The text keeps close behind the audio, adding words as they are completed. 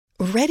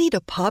Ready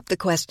to pop the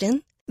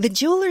question? The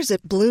jewelers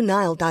at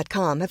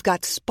BlueNile.com have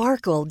got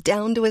sparkle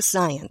down to a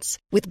science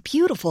with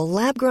beautiful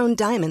lab-grown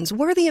diamonds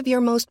worthy of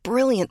your most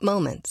brilliant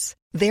moments.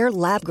 Their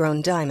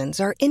lab-grown diamonds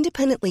are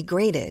independently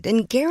graded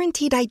and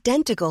guaranteed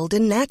identical to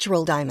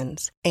natural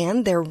diamonds,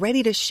 and they're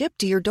ready to ship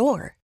to your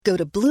door. Go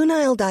to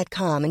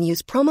BlueNile.com and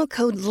use promo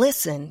code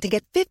LISTEN to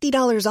get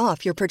 $50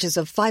 off your purchase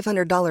of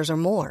 $500 or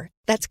more.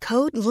 That's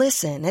code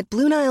LISTEN at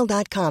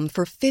BlueNile.com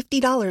for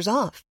 $50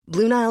 off.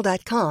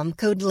 BlueNile.com,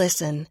 code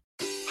LISTEN.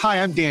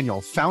 Hi, I'm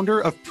Daniel, founder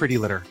of Pretty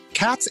Litter.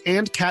 Cats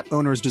and cat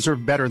owners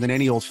deserve better than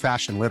any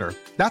old-fashioned litter.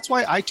 That's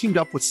why I teamed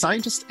up with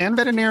scientists and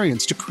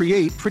veterinarians to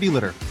create Pretty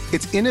Litter.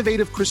 Its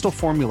innovative crystal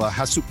formula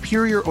has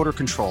superior odor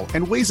control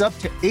and weighs up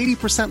to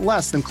 80%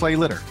 less than clay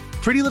litter.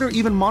 Pretty Litter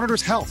even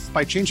monitors health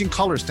by changing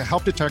colors to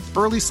help detect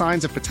early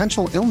signs of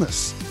potential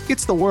illness.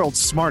 It's the world's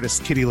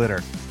smartest kitty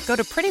litter. Go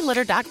to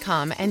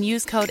prettylitter.com and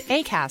use code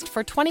ACAST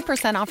for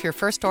 20% off your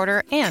first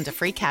order and a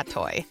free cat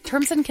toy.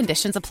 Terms and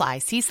conditions apply.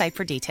 See site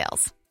for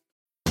details.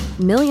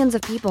 Millions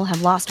of people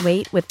have lost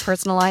weight with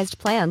personalized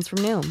plans from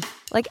Noom.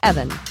 Like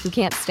Evan, who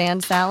can't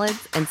stand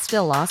salads and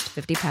still lost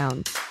 50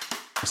 pounds.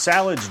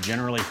 Salads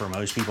generally for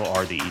most people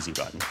are the easy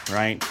button,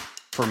 right?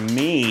 For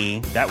me,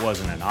 that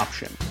wasn't an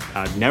option.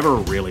 I never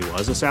really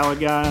was a salad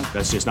guy.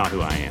 That's just not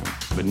who I am.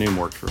 But Noom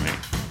worked for me.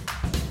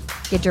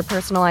 Get your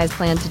personalized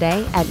plan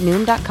today at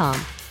Noom.com.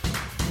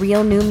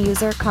 Real Noom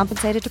user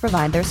compensated to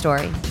provide their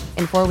story.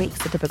 In 4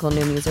 weeks, the typical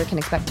Noom user can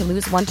expect to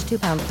lose 1 to 2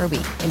 pounds per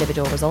week.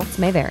 Individual results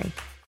may vary.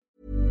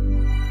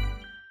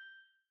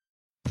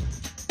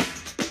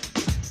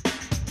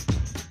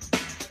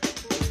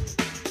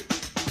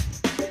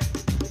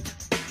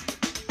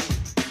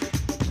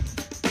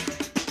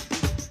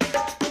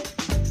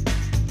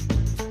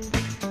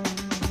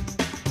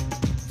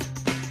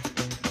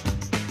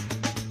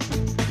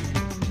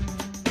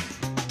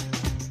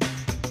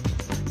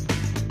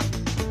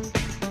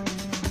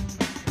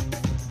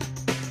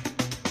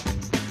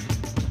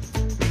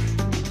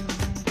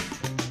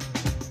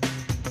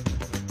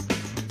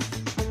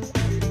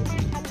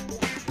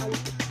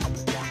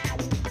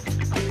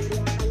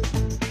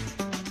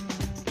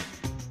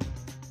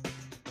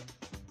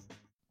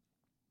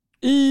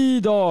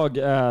 Idag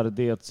är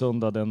det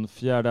söndag den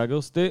 4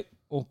 augusti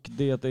och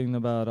det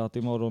innebär att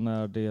imorgon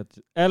är det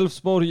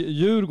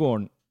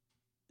Elfsborg-Djurgården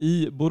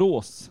i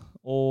Borås.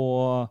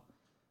 Och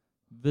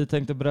vi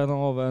tänkte bränna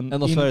av en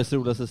av Sveriges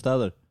roligaste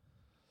städer.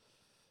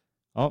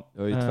 Ja,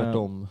 jag är ju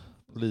tvärtom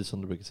polis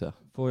som du brukar säga.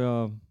 Får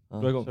jag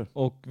dra igång? Sure.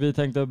 Och vi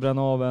tänkte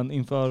bränna av en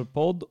inför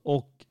podd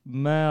och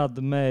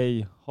med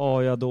mig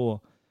har jag då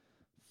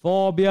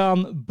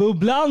Fabian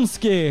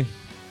Bublanski.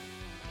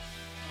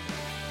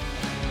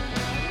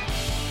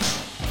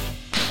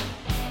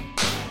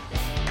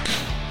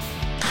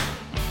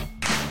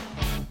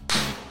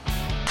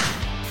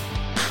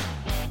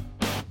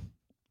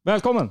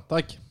 Välkommen.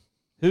 Tack.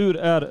 Hur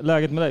är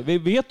läget med dig?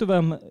 Vet du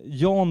vem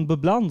Jan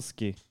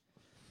Bublanski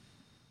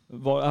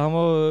var? Han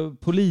var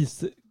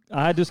polis.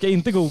 Nej, du ska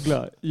inte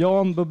googla.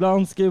 Jan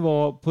Bublanski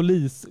var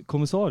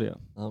poliskommissarie.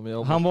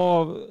 Ja, han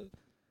var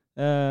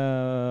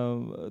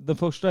den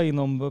första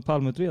inom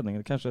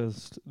Palmeutredningen. Kanske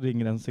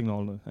ringer en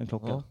signal nu, en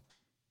klocka. Ja.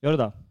 Gör det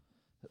där?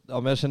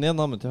 Ja, men jag känner igen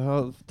namnet.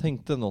 Jag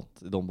tänkte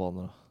något i de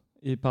banorna.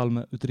 I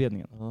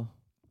Palmeutredningen?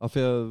 Ja, för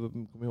jag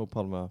kommer ihåg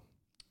Palme.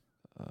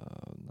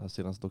 Den här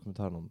senaste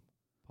dokumentären om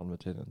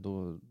Palmeutredningen.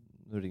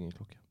 Nu ringer en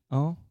klocka.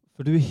 Ja,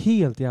 för du är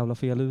helt jävla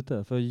fel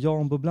ute. För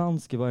Jan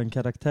Bublanski var en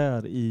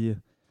karaktär i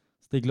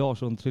Stig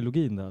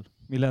Larsson-trilogin där.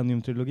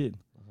 Millennium-trilogin.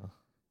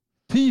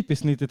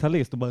 Typiskt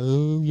 90-talist och bara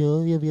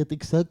ja, jag vet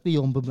exakt vad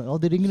Jan Bublanski. Ja,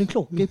 det ringer en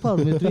klocka i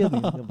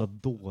Palmeutredningen. Jävla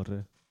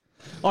dåre.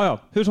 Ja,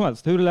 hur som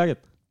helst. Hur är läget?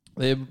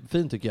 Det är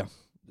fint tycker jag.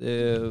 Det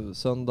är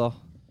söndag.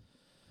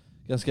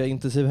 Ganska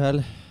intensiv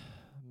helg.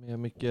 Med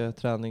mycket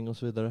träning och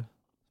så vidare.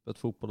 Spelat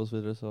fotboll och så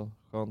vidare, så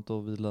skönt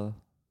att vila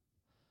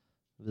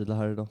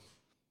här idag.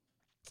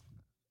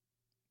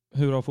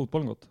 Hur har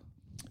fotbollen gått?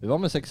 Vi var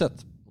med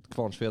 6-1 mot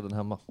Kvarnsveden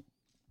hemma.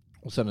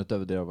 Och sen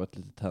utöver det har det varit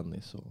lite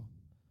tennis och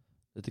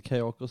lite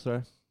kajak och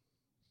sådär.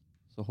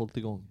 Så hållt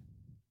igång.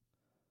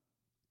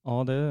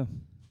 Ja,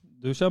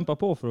 du kämpar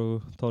på för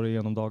att ta dig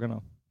igenom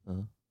dagarna.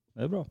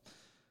 Det är bra.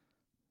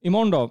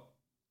 Imorgon då?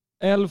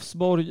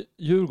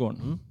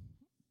 Elfsborg-Djurgården.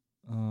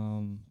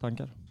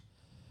 Tankar?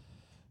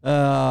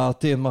 Att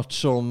det är en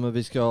match som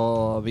vi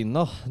ska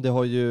vinna. Det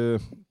har ju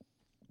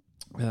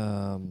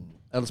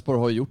Elfsborg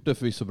har gjort det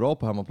förvisso bra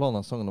på hemmaplan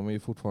den säsongen. De är ju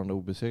fortfarande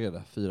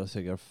obesegrade. 4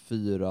 segrar,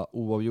 4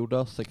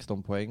 oavgjorda,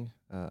 16 poäng.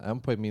 En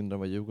poäng mindre än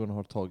vad Djurgården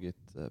har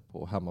tagit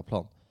på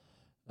hemmaplan.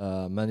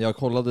 Men jag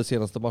kollade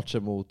senaste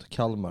matchen mot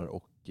Kalmar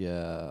och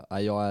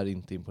jag är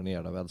inte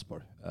imponerad av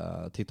Elfsborg.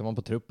 Tittar man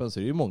på truppen så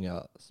är det ju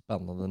många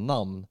spännande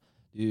namn.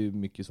 Det är ju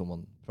mycket som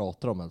man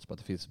pratar om Elfsborg, att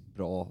det finns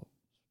bra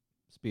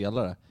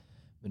spelare.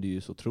 Men det är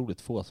ju så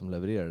otroligt få som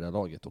levererar det här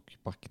laget och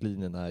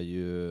backlinjen har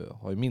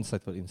ju minst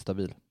sagt varit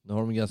instabil. Nu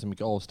har de ganska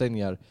mycket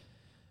avstängningar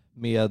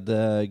med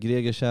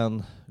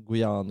Gregersen,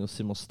 Gojani och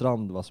Simon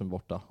Strand som är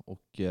borta.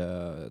 Och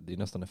det är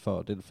nästan en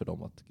fördel för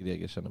dem att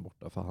Gregersen är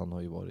borta, för han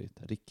har ju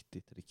varit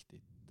riktigt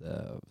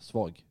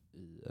jättesvag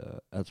i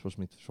Elfsborgs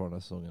mittförsvar den här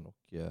säsongen.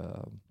 Och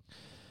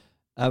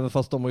även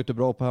fast de har gjort det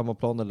bra på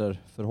hemmaplan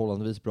eller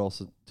förhållandevis bra,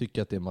 så tycker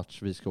jag att det är en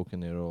match vi ska åka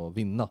ner och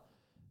vinna.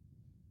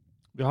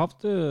 Vi har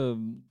haft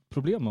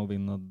problem med att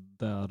vinna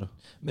där.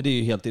 Men det är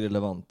ju helt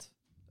irrelevant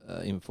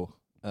info.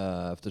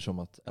 Eftersom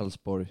att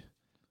Elfsborg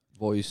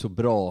var ju så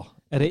bra.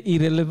 Är det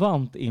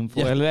irrelevant info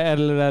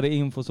eller är det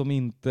info som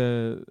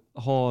inte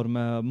har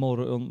med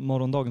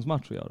morgondagens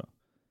match att göra?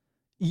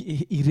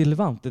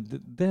 Irrelevant,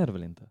 det är det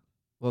väl inte?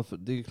 Varför?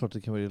 Det är klart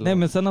det kan vara irrelevant. Nej,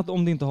 men sen att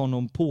om det inte har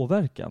någon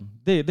påverkan,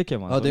 det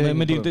kan man. Ja, det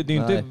men det är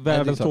inte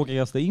världens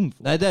tråkigaste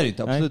info. Nej, det är det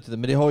inte, absolut inte.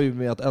 Men det har ju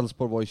med att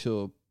Elfsborg var ju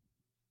så...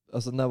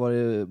 Alltså när var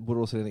det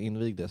Borås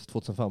invigdes?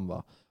 2005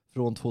 va?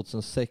 Från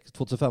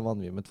 2005 vann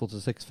vi, men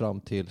 2006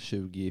 fram till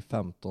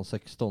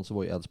 2015-16 så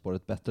var ju Elfsborg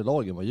ett bättre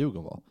lag än vad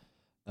Djurgården var.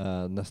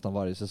 Nästan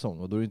varje säsong.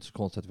 Och då är det inte så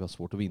konstigt att vi har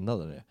svårt att vinna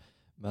där.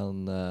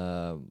 Men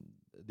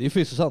det är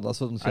förvisso sant.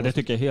 Alltså, det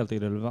tycker jag är helt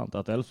irrelevant.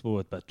 Att Elfsborg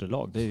är ett bättre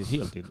lag, det är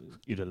helt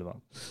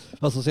irrelevant.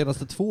 Alltså de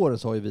senaste 2 åren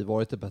så har ju vi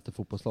varit ett bättre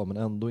fotbollslag men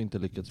ändå inte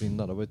lyckats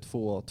vinna. Det var ju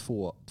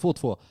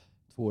 2-2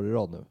 år i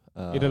rad nu.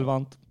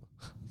 Irrelevant.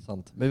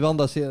 Sant. Men vi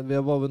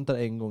har vunnit där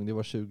en gång, det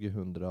var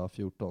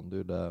 2014. Det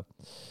gjorde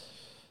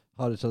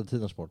Harry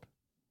Tidersport.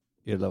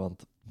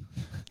 Irrelevant.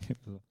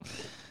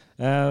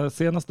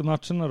 Senaste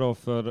matcherna då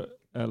för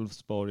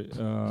Elfsborg.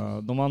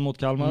 De vann mot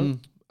Kalmar.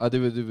 Ja,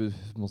 det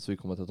måste vi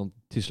komma till att de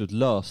till slut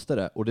löste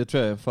det. Och det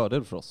tror jag är en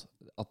fördel för oss.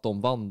 Att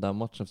de vann den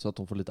matchen så att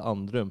de får lite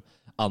andrum.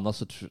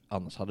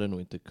 Annars hade det nog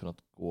inte kunnat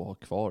gå att ha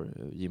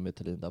kvar Jimmy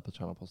Thelin där på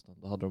tränarposten.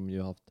 Då hade de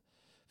ju haft...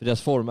 För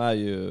deras form är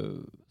ju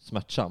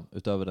smärtsam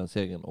utöver den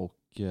segern.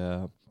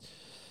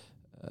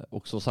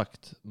 Och så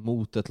sagt,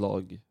 mot ett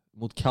lag,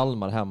 mot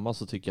Kalmar hemma,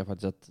 så tycker jag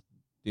faktiskt att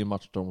det är en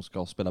match där de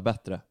ska spela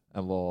bättre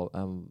än vad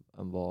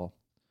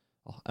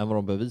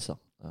de behöver visa.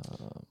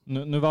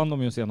 Nu vann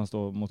de ju senast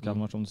då mot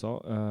Kalmar som du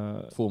sa.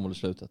 2 mål i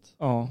slutet.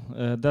 Ja,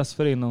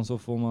 dessförinnan så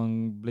får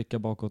man blicka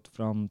bakåt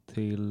fram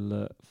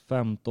till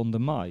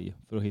 15 maj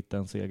för att hitta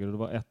en seger. Det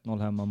var 1-0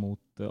 hemma mot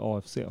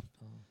AFC.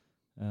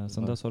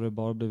 Sen dess har det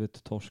bara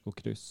blivit torsk och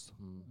kryss.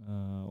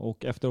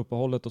 Och efter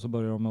uppehållet så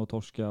börjar de med att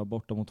torska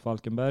borta mot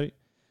Falkenberg.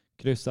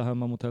 Kryssa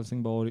hemma mot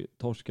Helsingborg.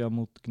 Torska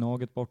mot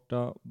Gnaget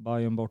borta.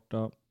 Bayern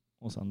borta.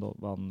 Och sen då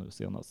vann nu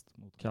senast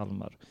mot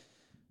Kalmar.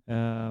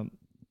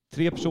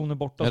 3 personer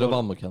borta. De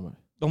vann mot Kalmar.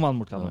 De vann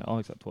mot Kalmar, ja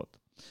exakt.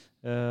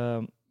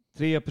 2-1.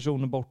 3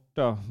 personer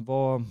borta.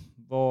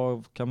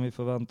 Vad kan vi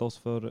förvänta oss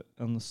för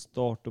en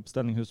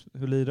startuppställning?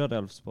 Hur lirar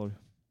Elfsborg?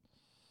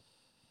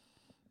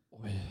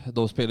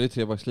 De spelar ju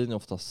 3-backslinje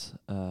oftast.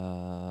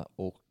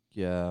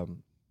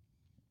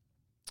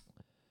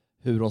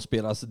 Hur de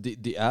spelar, alltså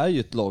det är ju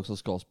ett lag som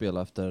ska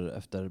spela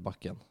efter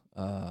backen.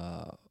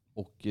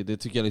 Och det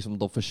tycker jag liksom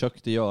de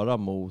försökte göra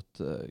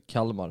mot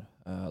Kalmar.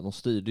 De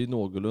styrde ju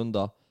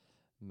någorlunda,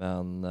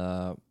 men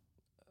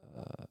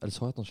eller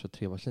sa jag att de kör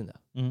 3-backslinje?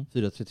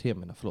 4-3-3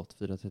 menar, förlåt,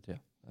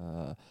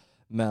 4-3-3.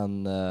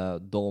 Men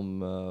de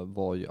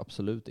var ju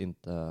absolut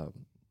inte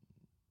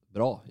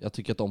bra. Jag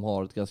tycker att de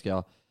har ett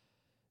ganska...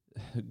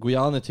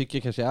 Gojani tycker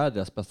kanske är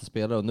deras bästa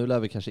spelare, och nu lär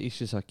vi kanske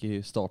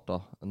Ishizaki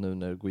starta nu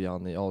när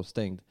Gojani är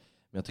avstängd.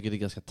 Men jag tycker det är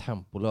ganska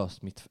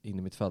tempolöst in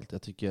i mitt fält.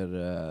 Jag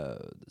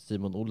tycker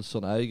Simon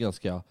Olsson är ju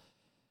ganska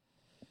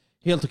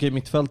helt okej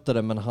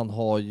mittfältare, men han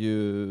har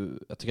ju,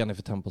 jag tycker han är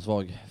för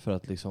temposvag för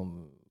att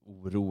liksom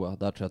oroa.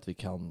 Där tror jag att vi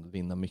kan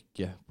vinna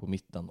mycket på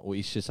mitten. Och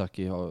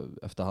Ishizaki har,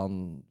 efter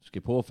han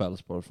skrev på för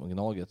Elfsborg från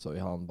Gnaget, så är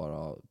han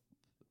bara,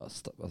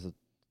 alltså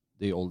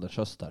det är ålderns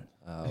höst där.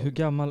 Hur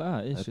gammal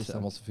är Ishizaki?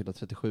 Han måste fylla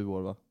 37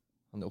 år va?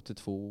 Han är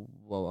 82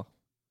 va?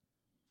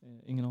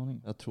 Ingen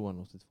aning. Jag tror han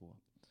är 82.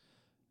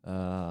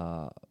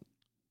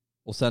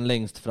 Och sen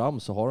längst fram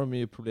så har de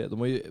ju problem. De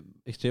har ju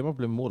extrema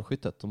problem med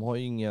målskyttet. De har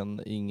ju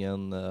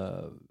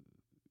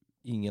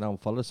ingen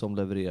anfallare som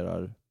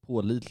levererar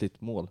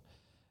pålitligt mål.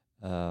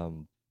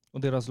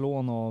 Och deras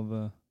lån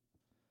av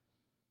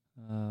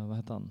vad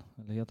heter han?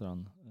 Eller heter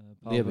han?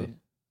 Levi.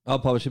 Ja,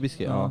 Pavel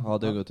Cibicki. Ja,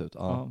 det har gått ut.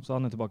 Ja. Så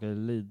han är tillbaka i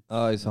lead.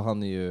 Ja, så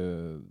han är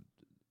ju,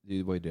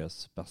 det var ju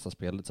deras bästa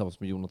spel tillsammans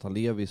med Jonathan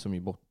Levi som är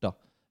borta.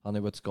 Han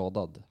har varit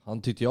skadad.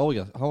 Han tyckte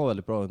han var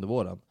väldigt bra under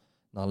våren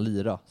när han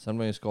lirade. Sen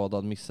var han ju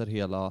skadad, missar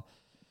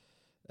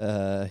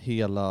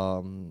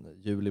hela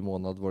juli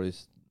månad var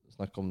det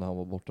snack om när han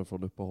var borta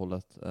från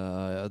uppehållet.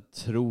 Jag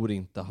tror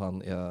inte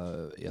han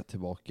är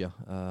tillbaka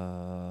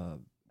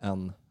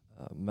än.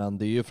 Men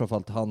det är ju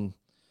framförallt han,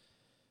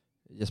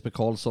 Jesper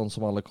Karlsson,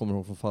 som alla kommer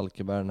ihåg från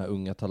Falkenberg, den här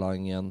unga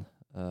talangen.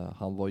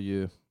 Han var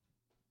ju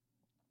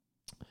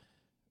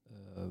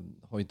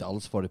har inte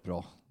alls varit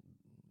bra.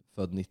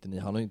 Född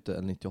 99, han har inte,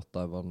 eller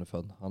 98 var han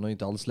född. Han har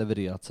inte alls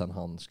levererat sen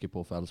han skrev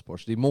på för Elfsborg.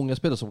 Så det är många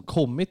spelare som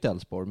kommit till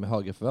Elfsborg med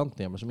höga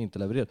förväntningar men som inte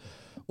levererar.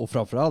 Och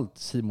framförallt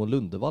Simon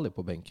Lundevall är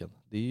på bänken.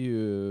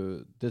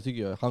 Det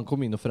tycker jag. Han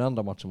kom in och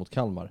förändrade matchen mot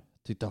Kalmar.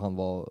 Tyckte han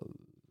var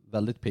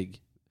väldigt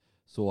pigg.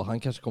 Så han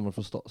kanske kommer att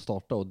få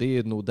starta, och det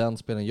är nog den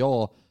spelaren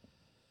jag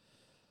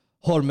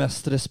har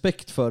mest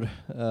respekt för.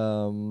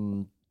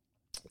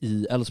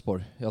 i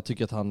Elfsborg. Jag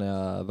tycker att han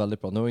är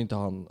väldigt bra. Nu är inte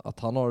han att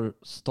han har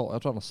jag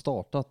tror han har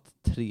startat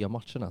 3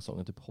 matcher den här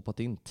säsongen, typ hoppat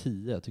in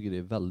 10. Jag tycker det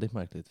är väldigt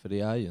märkligt, för det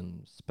är ju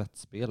en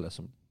spetsspelare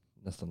som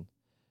nästan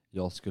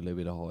jag skulle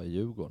vilja ha i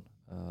Djurgården.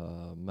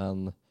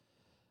 Men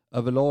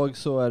överlag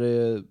så är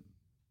det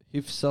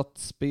hyfsat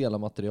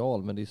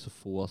spelarmaterial, men det är så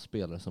få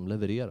spelare som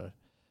levererar.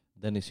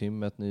 Dennis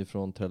Hymmet, ny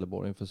från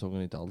Trelleborg inför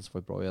säsongen, inte alls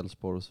varit bra i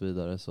Elfsborg och så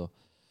vidare. Så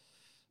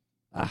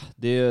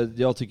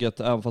jag tycker att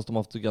även fast de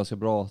har haft ett ganska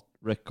bra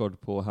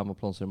record på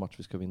hemmaplan så är det match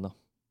vi ska vinna.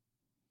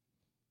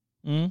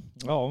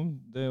 Ja,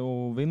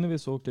 och vinner vi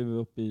så kliver vi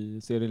upp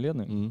i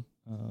serieledning.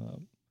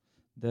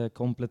 Det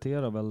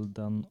kompletterar väl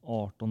den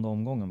 18:e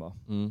omgången, va?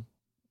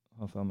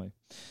 Har för mig.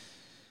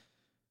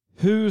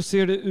 Hur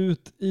ser det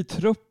ut i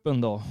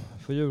truppen då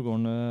för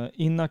Djurgården?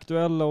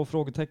 Inaktuella och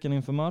frågetecken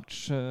inför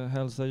match.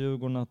 Hälsar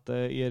Djurgården att det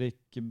är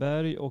Erik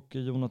Berg och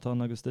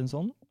Jonathan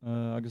Augustinsson.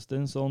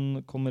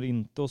 Augustinsson kommer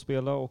inte att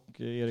spela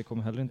och Erik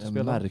kommer heller inte att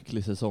spela. En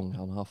märklig säsong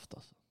han har haft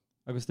alltså.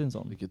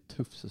 Augustinsson? Vilket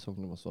tuff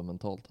säsong det måste vara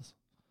mentalt alltså.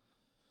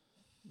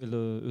 Vill du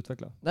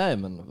utveckla? Nej,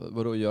 men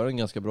vadå, gör en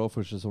ganska bra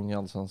första säsong i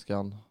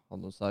Allsvenskan.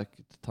 Han har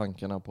säkert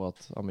tankarna på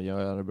att jag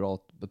gör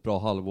ett bra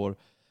halvår.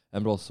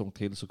 En bra säsong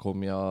till så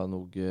kommer jag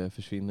nog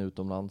försvinna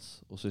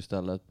utomlands och så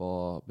istället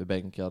bara bli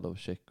bänkad och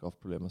checka av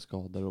problem med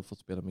skador och få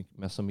spela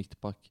mest som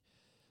mittback.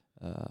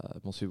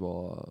 Det måste ju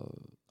vara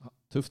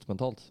tufft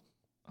mentalt.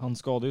 Han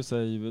skadade ju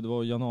sig, det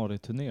var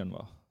januari-turnén,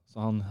 va? Så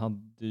han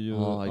hade ju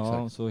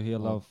så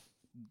hela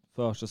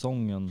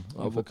försäsongen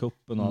för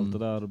kuppen och allt det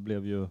där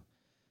blev ju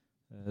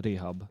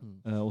rehab.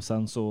 Och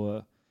sen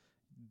så,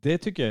 det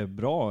tycker jag är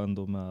bra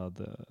ändå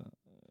med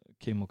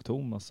Kim och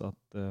Thomas,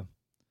 att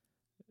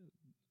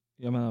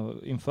jag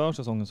menar, inför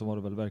säsongen så var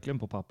det väl verkligen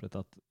på pappret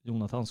att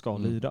Jonathan ska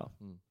lira.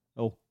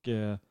 Och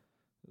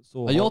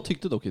så jag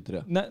tyckte dock inte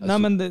det.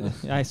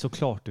 Nej,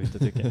 såklart du inte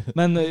tycker.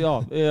 Men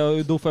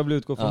då får jag väl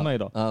utgå från mig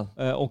då.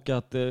 Och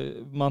att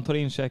man tar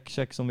in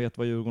check som vet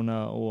vad Djurgården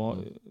är och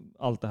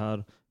allt det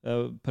här.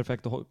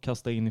 Perfekt att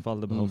kasta in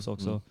ifall det behövs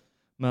också.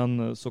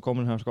 Men så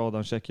kommer den här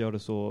skadan, check gör det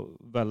så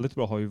väldigt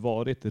bra, har ju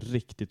varit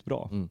riktigt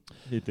bra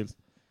hittills.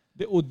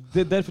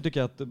 Därför tycker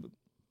jag att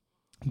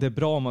det är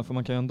bra, för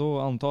man kan ju ändå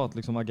anta att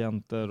liksom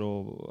agenter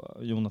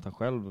och Jonathan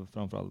själv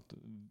framförallt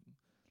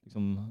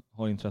liksom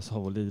har intresse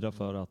av att lira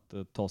för att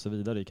ta sig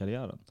vidare i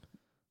karriären.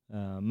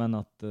 Men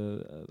att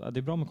det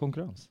är bra med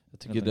konkurrens. Jag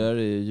tycker där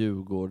är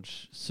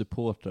Djurgårds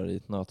supportrar i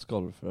ett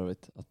nötskal för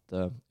övrigt.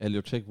 Att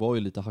Elliot Check var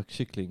ju lite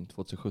hackkyckling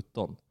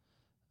 2017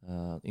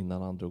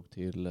 innan han drog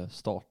till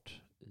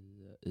start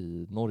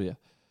i Norge.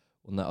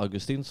 Och när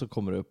Augustinsson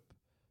kommer upp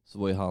så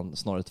var ju han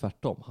snarare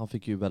tvärtom. Han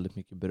fick ju väldigt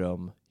mycket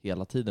beröm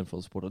hela tiden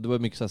från supportrar. Det var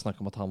mycket så här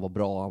snack om att han var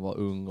bra, han var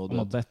ung. Och han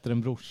var bättre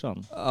än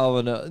brorsan.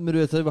 Ja, men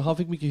du vet, han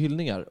fick mycket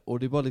hyllningar. Och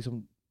det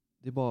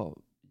bara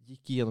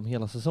gick igenom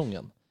hela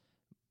säsongen.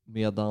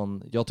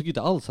 Medan jag tycker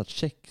inte alls att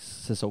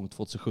Tjecks säsong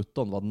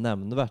 2017 var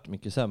nämnvärt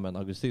mycket sämre än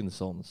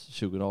Augustinssons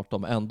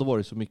 2018. Men ändå var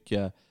det så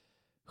mycket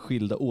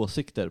skilda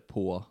åsikter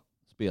på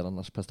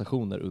spelarnas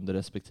prestationer under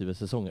respektive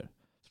säsonger.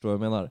 Förstår du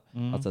vad jag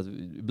menar? Alltså,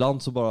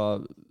 ibland så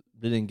bara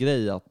blir det en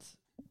grej att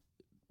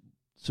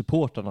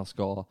supporterna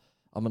ska,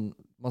 man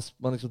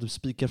liksom typ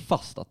spikar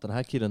fast att den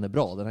här killen är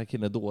bra, den här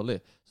killen är dålig.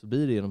 Så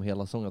blir det genom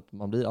hela säsongen att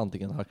man blir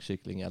antingen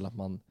hackkyckling eller att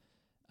man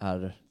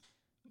är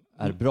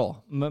bra.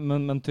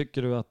 Men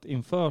tycker du att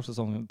inför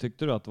säsongen,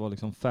 tyckte du att det var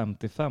liksom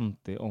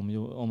 50-50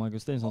 om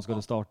Augustinsson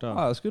skulle starta?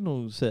 Ja, jag skulle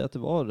nog säga att det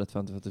var rätt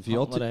 50-50. För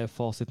vad det är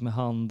facit med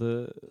hand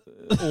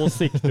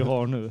åsikt du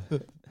har nu.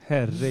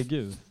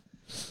 Herregud.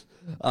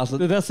 Alltså,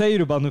 det där säger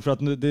du bara nu för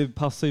att det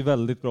passar ju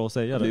väldigt bra att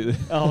säga det.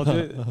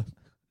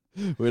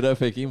 Och det är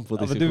därför jag gick in på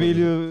du vill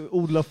ju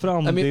odla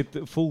fram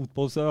ditt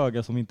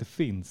fotbollsöga som inte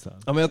finns här.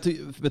 Ja, men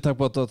med tanke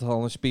på att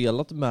han har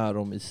spelat med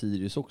dem i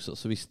Sirius också,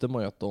 så visste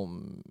man ju att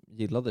de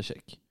gillade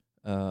Check.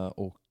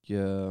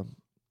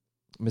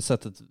 Med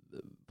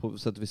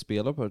sättet vi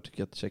spelar på tycker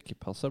jag att Check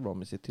passar bra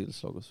med sitt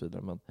tillslag och så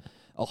vidare. Men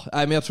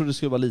jag tror det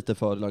skulle vara lite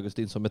för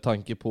Augustinsson med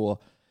tanke på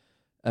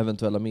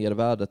eventuella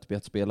mervärdet med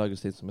att spela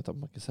Augustinsson, med att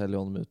man kan sälja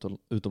honom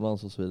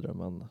utomlands och så vidare.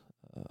 Men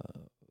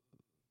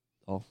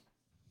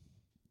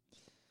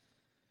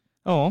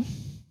Ja,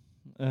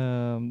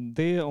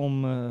 det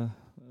om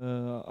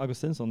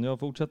Augustinsson. Jag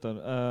fortsätter.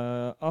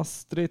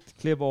 Astrid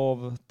klev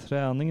av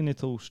träningen i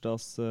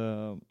torsdags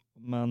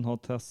men har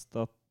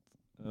testat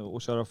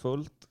att köra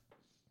fullt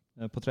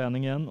på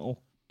träningen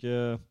och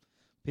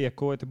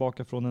PK är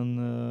tillbaka från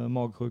en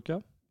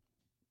magsjuka.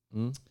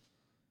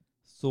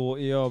 Så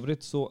i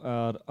övrigt så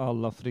är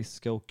alla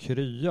friska och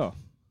krya,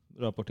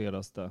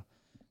 rapporteras det.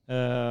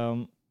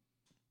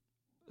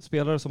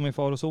 Spelare som är i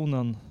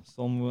farozonen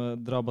som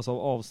drabbas av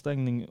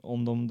avstängning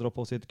om de drar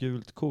på sig ett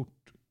gult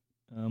kort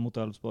mot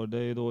Elfsborg. Det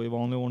är då i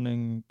vanlig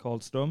ordning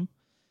Karlström,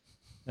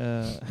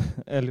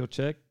 Elliot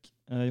Check,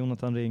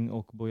 Jonathan Ring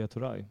och Buya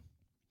Turay.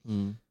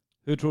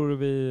 Hur tror du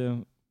vi...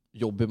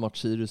 Jobbig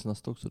match Sirius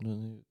nästa också.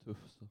 Den är ju tuff.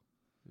 Så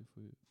vi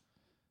får ju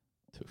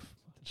tuff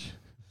match.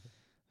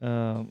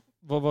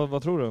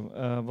 Vad tror du?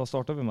 Vad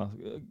startar vi med?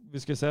 Vi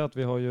ska säga att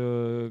vi har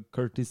ju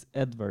Curtis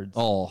Edwards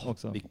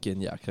också.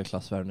 Vilken jäkla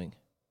klassvärvning.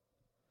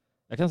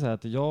 Jag kan säga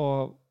att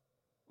jag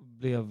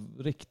blev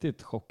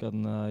riktigt chockad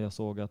när jag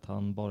såg att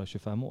han bara är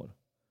 25 år.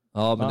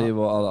 Ja, men det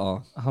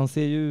var... Han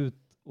ser ju ut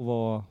att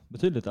vara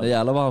betydligt äldre.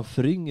 Jävlar vad han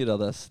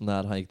föryngrades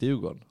när han gick till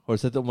Djurgården. Har du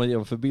sett om man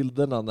jämför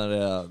bilderna när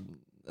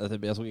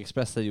jag såg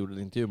Expressen gjorde en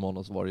intervju med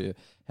honom, så var det ju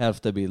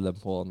hälften bilden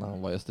på när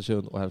han var i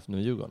Östersund och hälften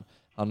i Djurgården.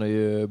 Han har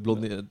ju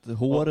blonderat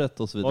håret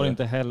och så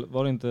vidare.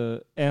 Var det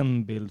inte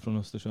en bild från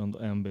Östersund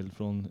och en bild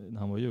från när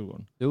han var i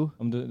Djurgården? Jo.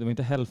 Det var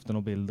inte hälften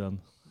av bilden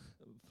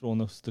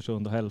från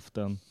Östersund och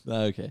hälften.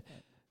 Nej, okej.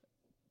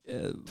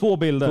 Två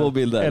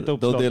bilder. Ett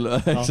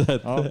uppslag.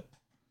 Exakt. Ja.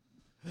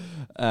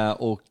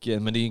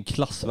 Men det är ju en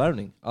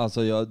klassvärvning.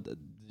 Alltså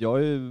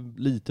jag är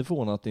lite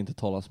förvånad att det inte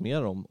talas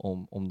mer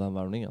om den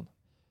värvningen.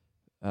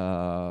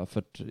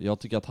 För jag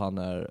tycker att han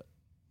är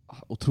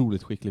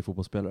otroligt skicklig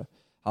fotbollsspelare.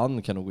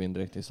 Han kan nog gå in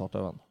direkt i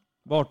startelvan.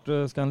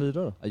 Vart ska han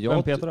lira då?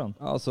 Vem petar han?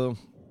 Alltså,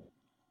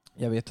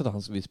 jag vet att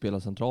han vill spela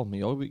centralt,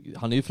 men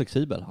han är ju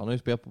flexibel. Han har ju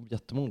spelat på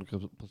jättemånga olika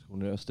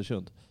positioner i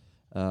Östersund.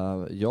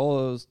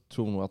 Jag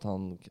tror nog att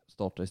han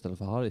startar istället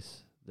för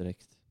Harris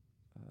direkt.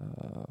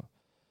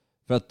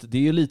 För att det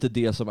är ju lite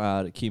det som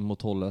är Kim och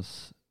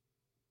Tolles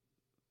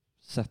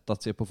sätt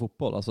att se på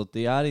fotboll. Alltså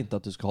det är inte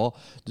att du ska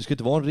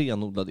inte vara en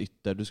renodlad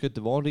ytter, du ska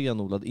inte vara en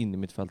renodlad in i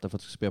mittfältare för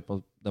att du ska spela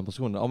på den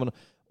positionen. Ja, men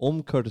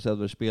om Curtis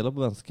Edwards spelar på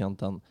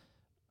vänsterkanten,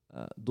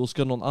 då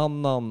ska någon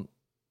annan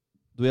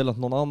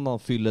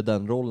fyller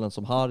den rollen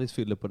som Harris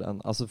fyller på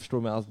den. Alltså förstår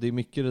du mig? Alltså, det är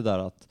mycket det där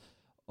att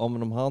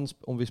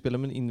om vi spelar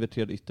med en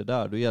inverterad ytter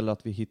där, då gäller det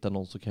att vi hittar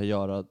någon som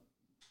kan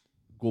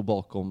gå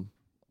bakom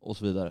och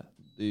så vidare.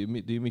 Det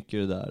är mycket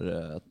det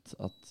där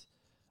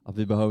att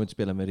vi behöver inte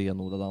spela med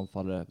renodlade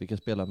anfallare. Vi kan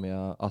spela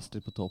med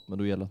Astrid på topp, men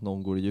då gäller det att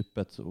någon går i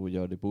djupet och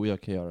gör det Boja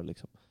kan göra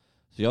liksom.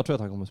 Så jag tror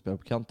att han kommer spela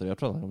på kanter. Jag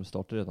tror att han kommer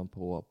starta redan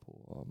på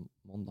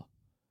måndag.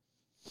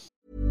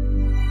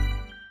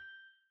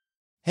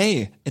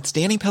 Hey,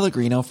 it's Danny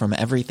Pellegrino from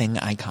Everything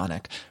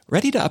Iconic.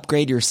 Ready to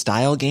upgrade your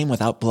style game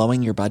without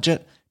blowing your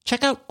budget?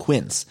 Check out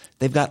Quince.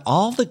 They've got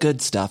all the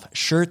good stuff,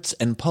 shirts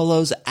and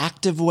polos,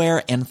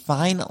 activewear, and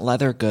fine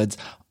leather goods,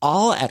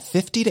 all at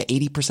 50 to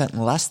 80%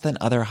 less than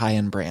other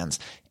high-end brands.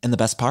 And the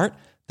best part?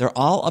 They're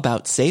all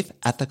about safe,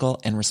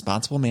 ethical, and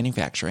responsible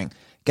manufacturing.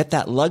 Get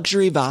that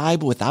luxury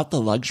vibe without the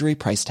luxury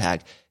price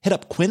tag. Hit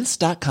up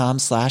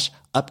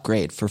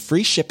quince.com/upgrade for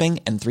free shipping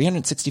and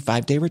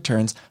 365-day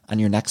returns on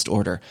your next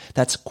order.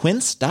 That's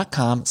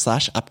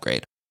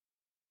quince.com/upgrade.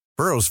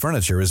 Burrow's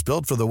furniture is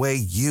built for the way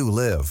you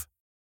live.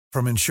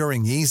 From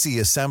ensuring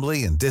easy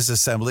assembly and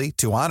disassembly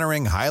to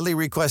honoring highly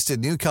requested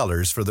new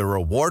colors for their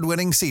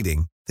award-winning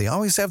seating, they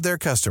always have their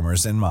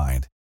customers in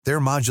mind. Their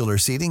modular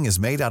seating is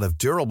made out of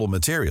durable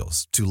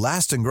materials to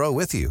last and grow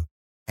with you.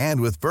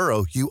 And with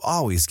Burrow, you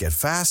always get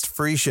fast,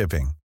 free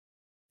shipping.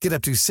 Get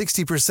up to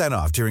 60%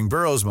 off during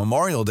Burrow's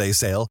Memorial Day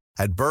sale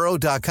at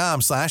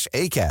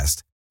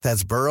burrow.com/ACAST.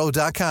 That's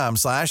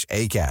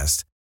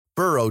burrow.com/ACAST.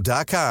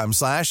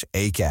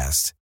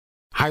 burrow.com/ACAST.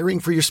 Hiring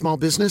for your small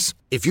business?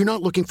 If you're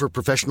not looking for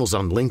professionals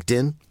on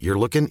LinkedIn, you're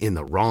looking in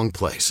the wrong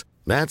place.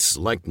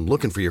 That's like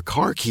looking for your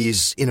car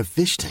keys in a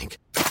fish tank.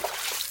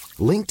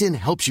 LinkedIn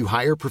helps you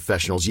hire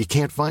professionals you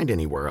can't find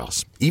anywhere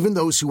else, even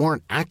those who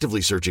aren't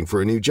actively searching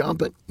for a new job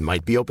but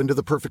might be open to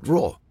the perfect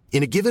role.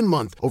 In a given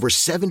month, over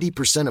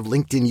 70% of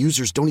LinkedIn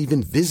users don't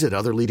even visit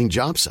other leading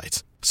job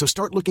sites. So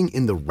start looking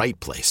in the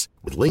right place.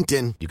 With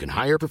LinkedIn, you can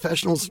hire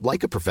professionals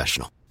like a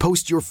professional.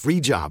 Post your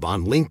free job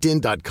on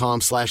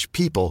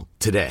linkedin.com/people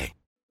today.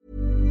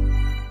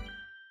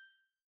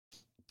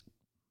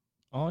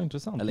 Ja,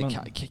 intressant. Eller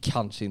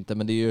kanske inte,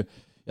 men det är ju,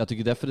 jag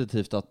tycker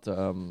definitivt att det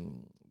är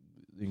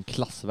en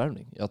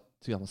klassvärvning. Jag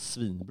tycker han var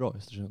svinbra i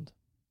Östersund.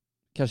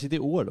 Kanske inte i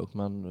år dock,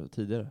 men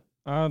tidigare.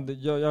 Ja,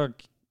 jag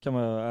kan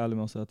vara ärlig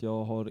med att säga att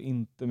jag har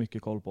inte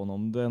mycket koll på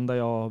honom. Det enda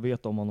jag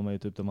vet om honom är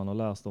typ det man har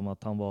läst om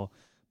att han var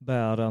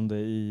bärande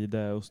i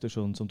det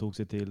Östersund som tog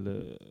sig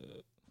till...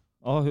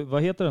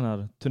 vad heter den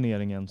här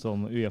turneringen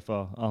som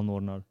UEFA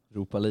anordnar?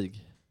 Europa League.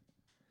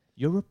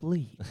 Europe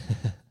League.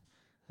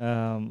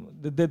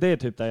 Det är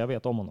typ det jag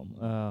vet om honom.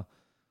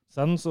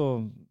 Sen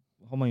så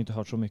har man ju inte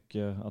hört så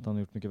mycket att han har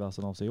gjort mycket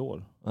väsen av sig i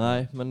år.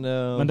 Nej, men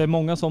det är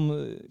många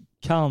som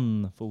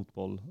kan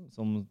fotboll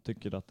som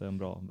tycker att det är en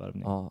bra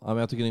värvning. Ja, men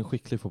jag tycker det är en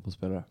skicklig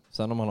fotbollsspelare.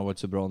 Sen om han har varit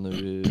så bra nu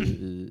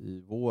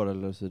i vår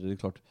eller så, det är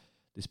klart,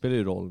 det spelar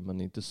ju roll,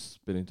 men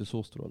spelar inte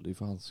så stor roll. Det är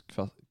för hans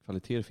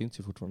kvaliteter finns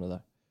ju fortfarande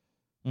där.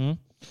 Mm.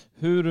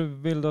 Hur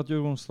vill du att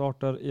Djurgården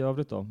startar i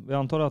övrigt då? Vi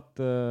antar att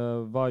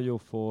Vajo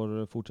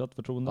får fortsatt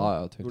förtroende.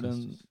 Ja, jag gjorde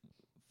en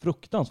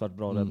fruktansvärt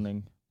bra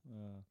räddning.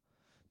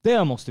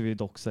 Det måste vi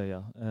dock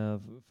säga.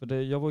 För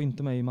jag var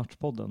inte med i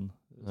matchpodden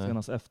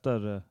senast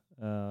efter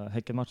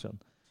Häckenmatchen.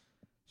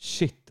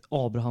 Shit,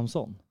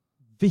 Abrahamsson.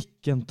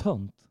 Vilken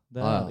tönt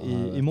det är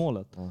i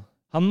målet. Ja.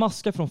 Han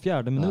maskar från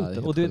 4:e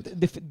minuten. Och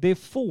det är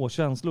få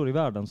känslor i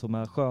världen som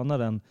är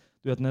skönare än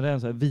du vet, när det är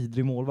en så här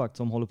vidrig målvakt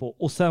som håller på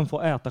och sen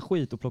får äta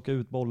skit och plocka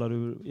ut bollar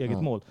ur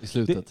eget mål. I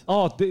slutet.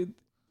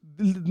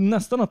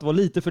 nästan att det var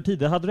lite för tidigt.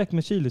 Det hade räckt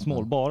med Chilis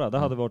mål bara. Det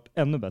hade varit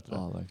ännu bättre.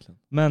 Ja, verkligen.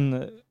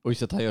 Men och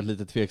just att han gör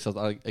lite tveksamt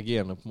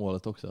agerande på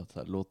målet också. Att så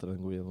här, låter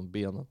den gå igenom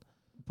benen.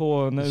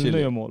 På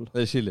nya mål?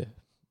 Det är Chili.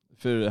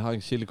 För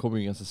Chili kommer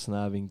ju i en ganska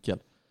snäv vinkel.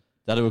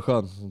 Det hade varit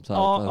skönt så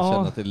här, att han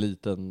känner att det är en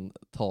liten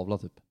tavla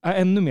typ.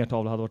 Ännu mer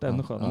tavla hade varit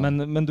ännu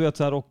skönare. Men du vet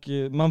så här, och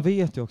man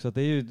vet ju också att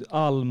det är ju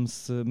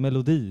Alms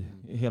melodi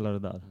hela det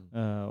där.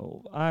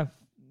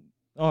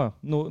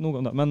 Nog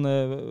om det. Men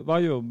var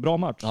ju bra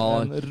match.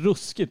 Ja. En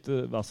ruskigt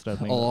vass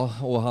räddning.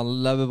 Ja, och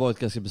han lär väl varit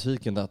ganska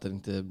besviken där att det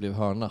inte blev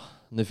hörna.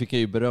 Nu fick jag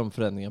ju beröm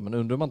för räddningen, men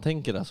undrar om man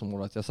tänker det som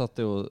målet. Jag satt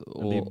och...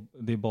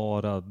 Det är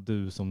bara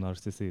du som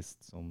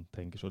narcissist som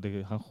tänker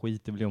så. Han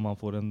skiter väl om han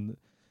får en...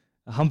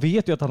 Han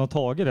vet ju att han har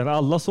tagit den.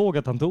 Alla såg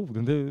att han tog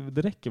den.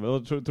 Det räcker väl.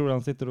 Jag tror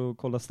han sitter och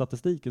kollar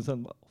statistiken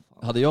sen.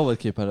 Hade jag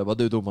varit keeper, var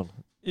du domaren?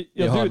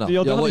 Du hade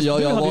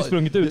ju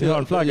sprungit ut i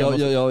hörnflaggan.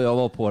 Jag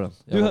var på den.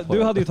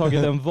 Du hade ju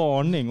tagit en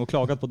varning och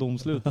klagat på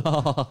domslutet.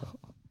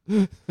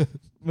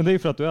 Men det är ju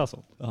för att du är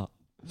så. Ja.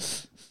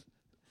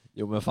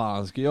 Jo men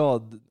fan, ska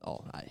jag...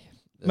 Ja, nej.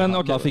 Men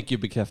man fick ju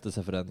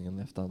bekräftelse för räddningen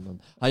efter. Men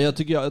jag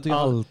tycker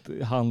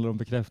allt handlar om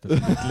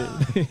bekräftelse.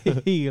 Det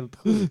är helt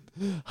sjukt.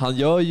 Han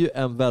gör ju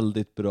en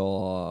väldigt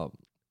bra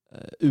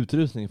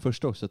utrustning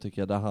först också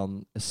tycker jag, där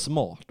han är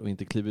smart och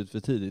inte kliver ut för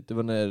tidigt. Det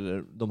var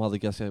när de hade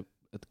ganska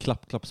ett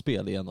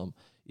klapp-klapp-spel igenom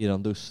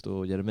Irandust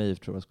och Jeremejeff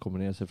tror jag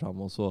kombinerade sig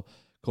fram och så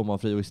kom han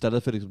fri och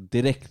istället för liksom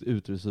direkt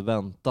ut så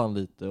väntar han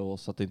lite och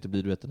så att det inte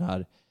blir den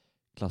här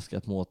klassiska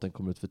att måten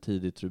kommer ut för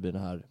tidigt, tror det blir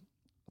den här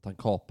att han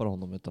kapar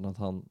honom, utan att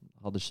han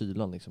hade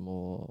kylan liksom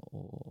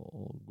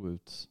och gå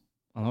ut.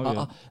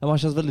 Han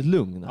känns väldigt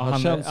lugn. Det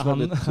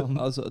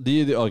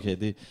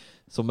är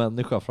som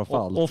människa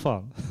framförallt.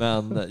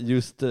 Men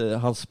just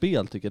hans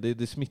spel tycker jag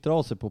det smittar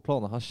av sig på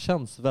planen. Han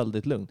känns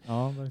väldigt lugn.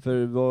 Ja,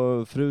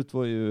 förut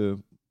var ju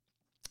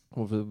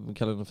man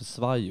kallar honom för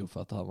Svajo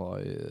för att han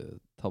var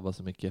tabbade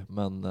så mycket,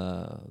 men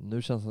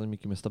nu känns han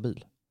mycket mer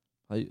stabil.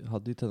 Han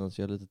hade ju tendens att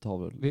göra lite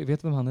tavlor.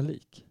 Vet du vem han är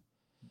lik?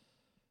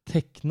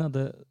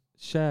 Tecknade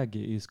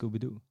Shaggy i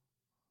Scooby-Doo.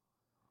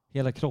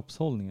 Hela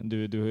kroppshållningen.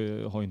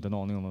 Du har ju inte en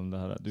aning om det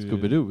här.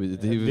 Scooby-Doo?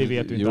 Det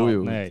vet du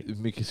inte. Nej.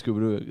 Mycket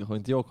Scooby-Doo har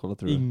inte jag kollat,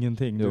 tror jag.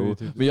 Ingenting.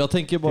 Typ men jag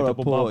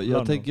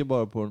tänker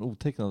bara på den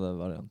otecknade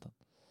varianten.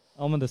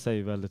 Ja, men det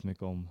säger väldigt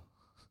mycket om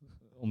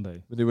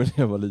dig. Men det var när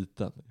jag var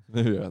liten.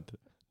 Nu gör jag inte.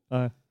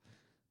 Nej.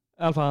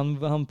 I alla fall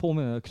han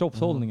påminner,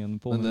 kroppshållningen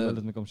påminner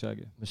väldigt mycket om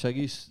Shaggy. Men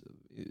Shaggy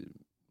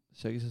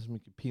ser så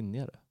mycket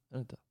pinnigare, är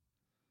det inte?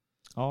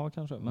 Ja,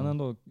 kanske. Men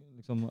ändå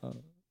liksom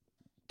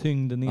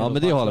tyngden ner. Ja,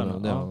 men det håller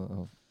jag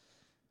med.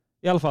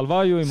 I alla fall,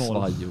 Vajo i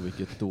mål. Svajo,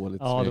 vilket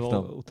dåligt smeknamn. Ja, det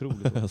var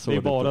otroligt. Det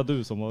är bara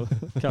du som har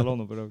kallat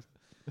honom för det också.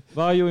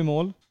 Vajo i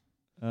mål.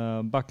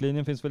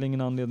 Backlinjen finns väl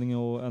ingen anledning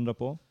att ändra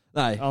på.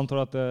 Nej. Jag antar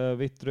att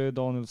Vittry,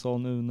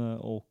 Danielsson, Une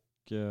och...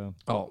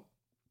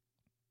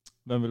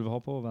 Vem vill vi ha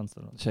på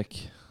vänster då?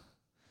 Check.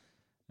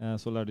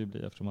 Så lär det ju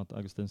bli eftersom att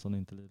Augustinsson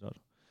inte lirar.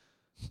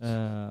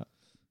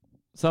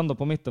 Sen då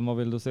på mitten, vad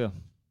vill du se?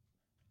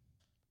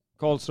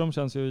 Karlström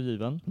känns ju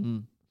given.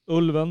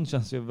 Ulven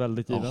känns ju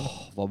väldigt given.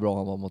 Vad bra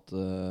han var mot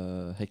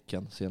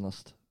Häcken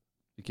senast.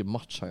 Vilken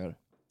match han gör.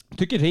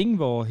 Tycker Ring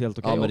var helt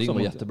okej. Ja, men Ring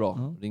var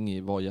jättebra.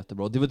 Ring var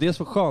jättebra. Det var det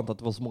som var skönt, att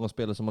det var så många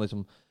spelare som har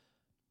liksom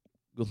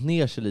gått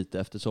ner sig lite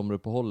efter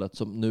sommaruppehållet,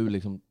 som nu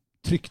liksom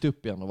tryckte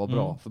upp igen och var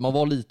bra. För man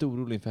var lite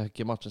orolig inför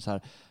Häcken-matchen så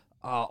här.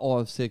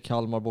 AFC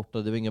Kalmar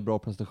borta, det var inga bra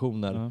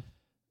prestationer.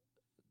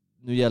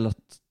 Nu gäller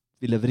att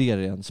vi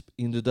levererar igen.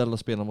 Individuella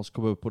spelarna måste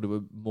komma upp, och det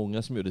var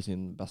många som gjorde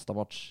sin bästa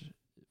match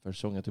för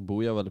säsongen. Till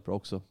Boja väldigt bra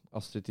också.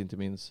 Astrid inte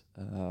minst.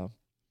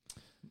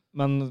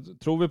 Men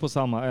tror vi på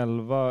samma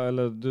 11?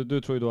 Eller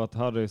du tror ju då att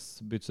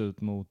Harris byts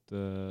ut mot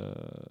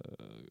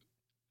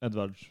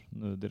Edwards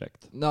nu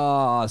direkt?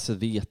 Alltså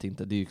vet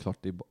inte. Det är ju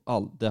klart,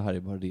 det här är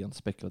bara rent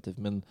spekulativt.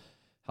 Men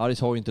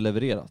Harris har ju inte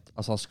levererat.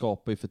 Alltså han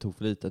skapar ju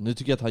för lite. Nu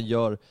tycker jag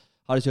att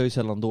Harris gör ju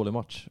sällan dålig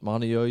match. Men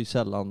han gör ju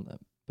sällan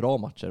bra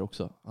matcher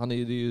också. Det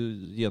är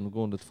ju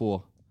genomgående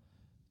 2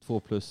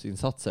 plus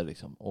insatser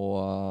liksom.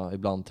 Och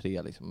ibland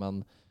 3 liksom.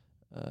 Men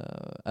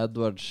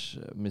Edwards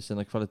med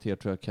sina kvaliteter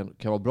tror jag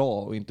kan vara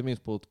bra. Och inte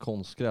minst på ett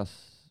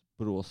konstgräs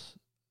Borås.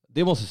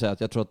 Det måste jag säga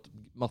att jag tror att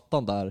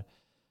mattan där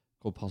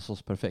kommer passa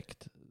oss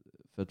perfekt.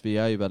 För att vi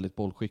är ju väldigt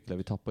bollskickliga.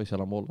 Vi tappar ju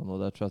sällan bollen. Och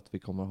där tror jag att vi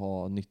kommer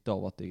ha nytta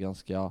av att det är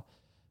ganska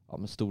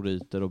med stora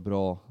ytor och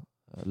bra,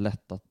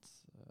 lätt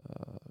att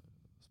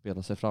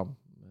spela sig fram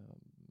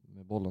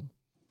med bollen.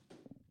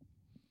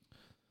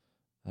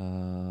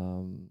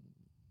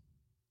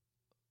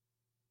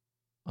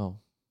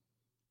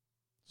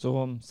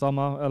 Så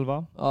samma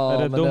 11? Ja,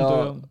 är det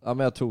dumt men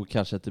jag tror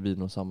kanske att det blir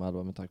nog samma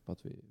 11 med tanke på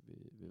att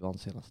vi vann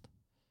senast.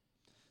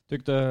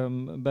 Tyckte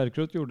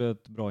Bergkrut gjorde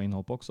ett bra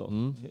inhopp också.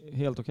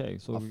 Helt okej.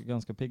 Så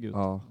ganska pigg ut.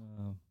 Ja.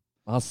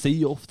 Han ser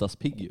ju oftast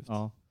pigg ut.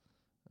 Ja.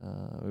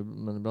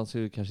 Men ibland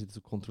ser det kanske inte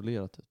så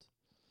kontrollerat ut.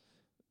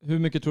 Hur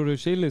mycket tror du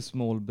Chilis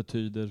mål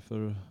betyder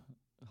för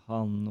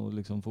han och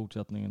liksom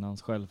fortsättningen,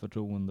 hans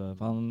självförtroende?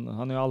 För han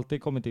har ju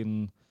alltid kommit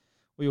in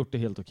och gjort det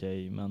helt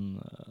okej, men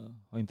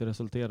har inte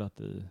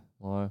resulterat i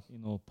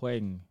in och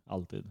poäng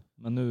alltid.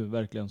 Men nu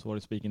verkligen så var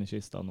det spiken i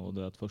kistan och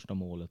det första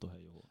målet och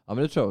hej och hå. Ja,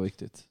 men det tror jag var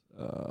viktigt.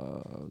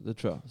 Det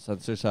tror jag. Sen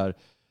så är det så här,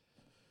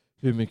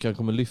 hur mycket han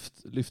kommer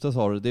lyftas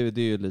av det är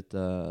ju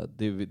lite,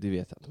 det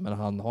vet jag inte. Men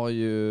han har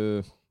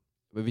ju,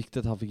 det är viktigt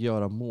att han fick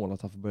göra mål,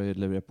 att han får börja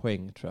leverera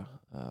poäng tror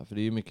jag. För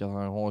det är ju mycket att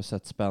han har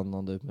sett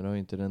spännande ut, men det har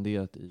inte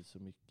renderat i så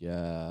mycket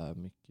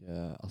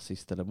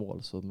assist eller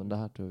mål. Så, men det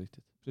här tror jag är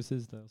viktigt.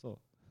 Precis det jag sa.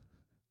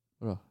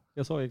 Bra.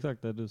 Jag sa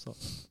exakt det du sa.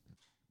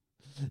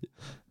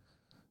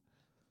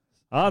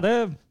 Ja, det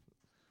är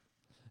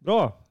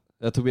bra.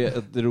 Jag tog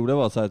med, det roliga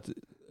var så här att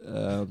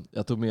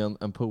jag tog med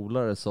en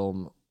polare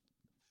som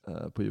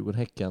på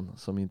Djurgården-Häcken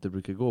som inte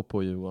brukar gå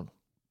på Djurgården.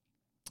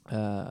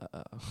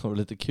 Det var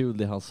lite kul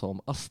det han sa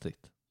om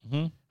Astrid.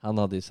 Han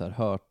hade ju så här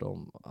hört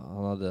om,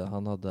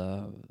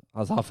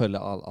 han följer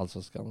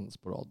allsvenskan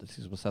sporadiskt,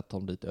 liksom sett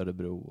honom dit i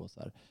Örebro och så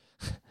här.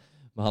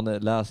 Men han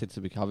läser inte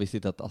så mycket. Han visste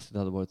inte att Astrid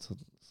hade varit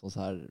så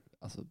här,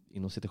 alltså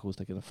inom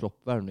citationstecken en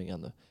floppvärmning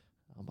ännu.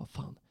 Han bara,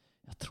 fan,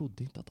 jag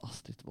trodde inte att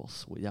Astrid var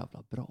så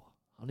jävla bra.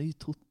 Han är ju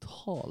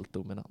totalt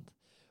dominant.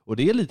 Och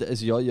det är lite,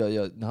 alltså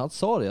när han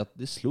sa det,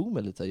 det slog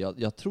mig lite.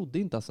 Jag trodde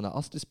inte att när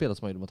Astrid spelade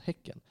som han gjorde mot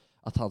Häcken,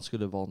 att han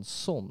skulle vara en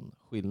sån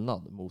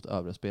skillnad mot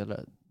övriga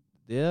spelare.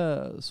 Det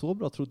är så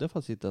bra trodde jag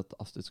faktiskt inte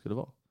att Astrid skulle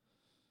vara.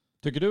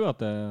 Tycker du att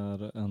det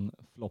är en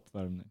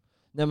floppvärmning?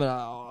 Nej men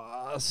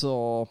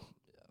alltså,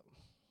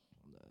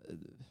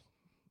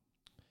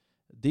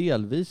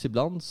 delvis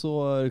ibland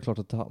så är det klart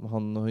att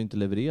han har inte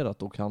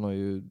levererat, och han har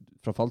ju,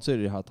 framförallt så är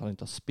det här att han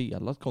inte har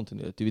spelat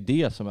kontinuerligt. Det är ju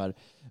det som är,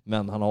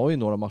 men han har ju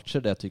några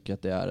matcher där jag tycker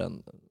att det är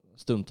en,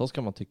 stundtals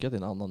kan man tycka att det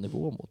är en annan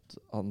nivå mot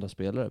andra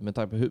spelare, med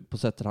tanke på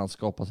sättet han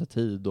skapar sig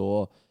tid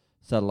och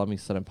sällan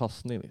missar en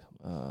passning liksom.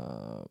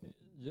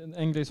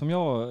 En grej som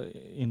jag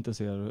inte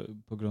ser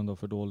på grund av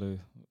för dålig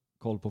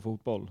koll på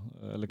fotboll,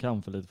 eller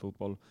kan för lite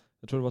fotboll.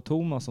 Jag tror det var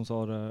Thomas som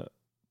sa det,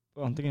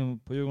 antingen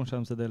på Djurgårdens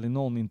hemsida eller i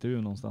någon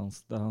intervju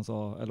någonstans, där han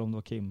sa, eller om det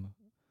var Kim,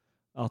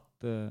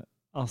 att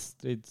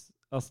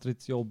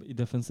Astrids jobb i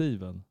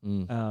defensiven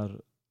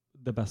är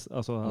det bästa,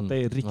 alltså att det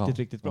är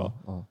riktigt bra.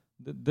 Ja.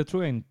 Det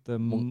tror jag inte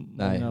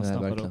många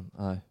snappar upp.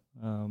 Nej.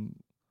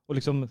 Och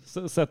liksom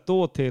sett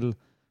då till,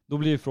 då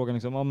blir ju frågan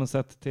liksom, ja men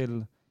sett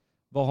till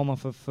vad har man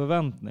för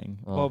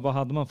förväntning? Ja. Vad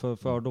hade man för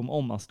fördom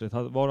om Astrid?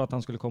 Var det att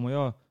han skulle komma och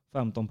göra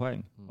 15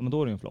 poäng? Ja, men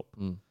då är det en flopp.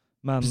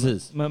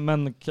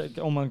 Men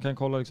om man kan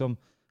kolla liksom,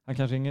 han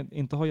kanske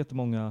inte har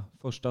jättemånga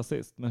första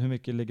assist, men hur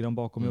mycket ligger han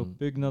bakom i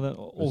uppbyggnaden?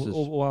 Och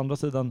å andra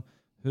sidan,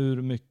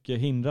 hur mycket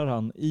hindrar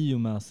han i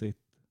och med sitt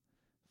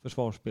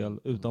försvarsspel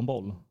utan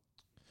boll?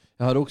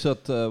 Jag hörde också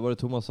att var det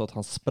Thomas sa att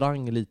han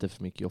sprang lite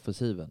för mycket i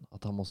offensiven.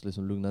 Att han måste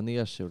liksom lugna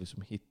ner sig och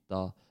liksom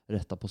hitta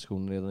rätta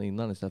positioner redan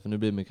innan istället. För nu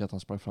blir det mycket att han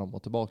sprang fram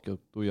och tillbaka och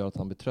då gör att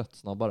han blir trött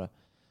snabbare.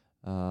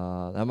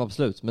 Nej men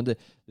absolut. Men det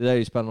där är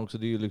ju spännande också.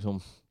 Det är ju liksom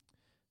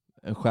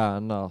en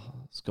stjärna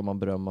ska man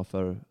berömma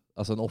för,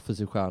 alltså en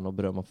offensiv stjärna och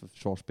berömma för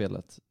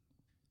försvarsspelet.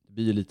 Det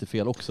blir ju lite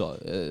fel också.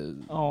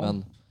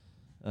 Men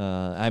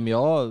nej men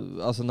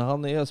alltså när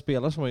han är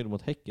spelare som han gjorde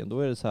mot Häcken, då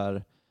är det så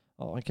här,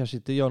 ja, han kanske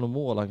inte gör någon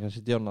mål, han kanske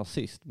inte gör någon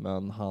assist,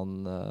 men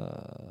han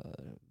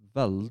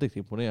väldigt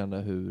imponerande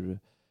hur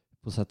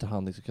på sättet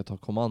han liksom kan ta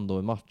kommando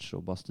i match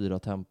och bara styra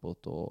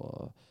tempot.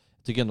 Och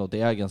jag tycker ändå att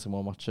det är ganska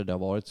många matcher det har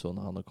varit så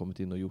när han har kommit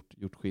in och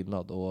gjort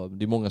skillnad. Och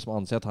det är många som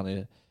anser att han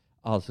är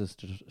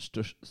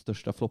allsvenskans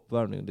största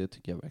floppvärvning. Det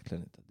tycker jag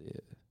verkligen inte.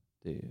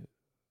 Det är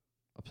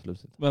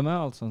absolut inte. Vem är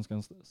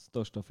allsvenskans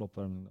största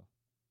floppvärvning då?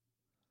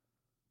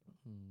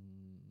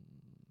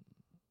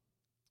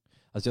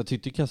 Alltså jag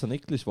tyckte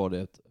Kasaniklic var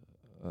det,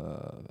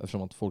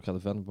 eftersom att folk hade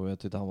förväntningar på mig. Jag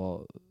tyckte han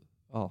var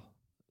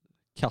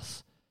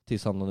kass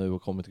tills han nu har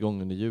kommit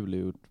igång under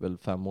juli och gjort väl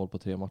 5 mål på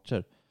 3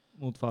 matcher.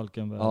 Mot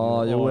Falkenberg.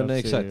 Ja, jo,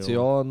 exakt. Så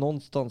jag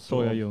någonstans...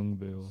 Troja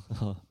Ljungby och...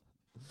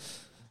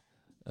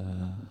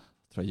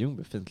 Troja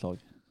Ljungby, fint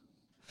lag.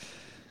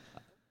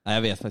 Nej,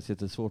 jag vet faktiskt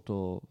inte. Det är svårt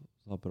att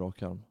ha på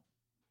rak arm.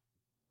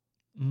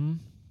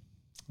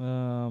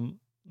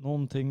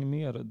 Någonting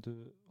mer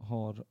du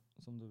har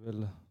som du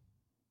vill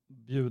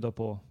bjuda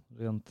på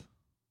rent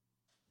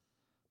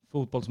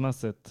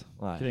fotbollsmässigt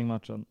kring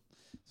matchen?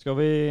 Ska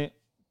vi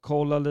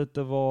kolla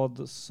lite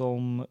vad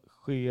som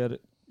sker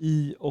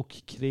i och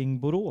kring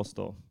Borås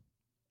då?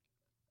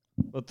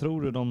 Vad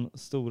tror du de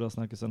stora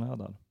snackisen är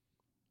där?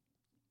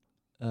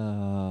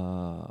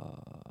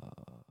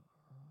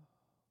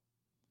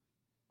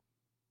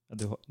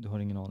 Du har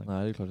ingen aning.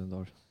 Nej, det är klart inte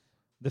har.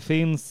 Det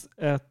finns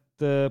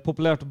ett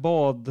populärt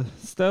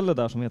badställe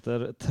där som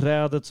heter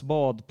Trädets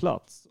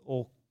badplats.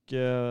 Och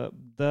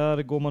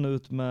där går man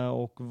ut med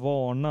och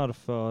varnar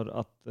för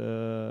att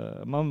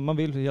man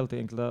vill helt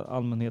enkelt att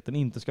allmänheten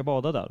inte ska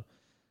bada där.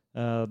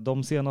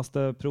 De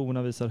senaste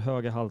proverna visar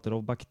höga halter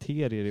av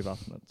bakterier i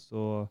vattnet.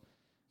 Så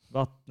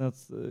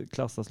vattnet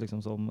klassas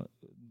liksom som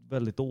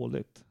väldigt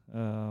dåligt.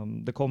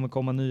 Det kommer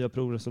komma nya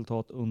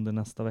provresultat under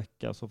nästa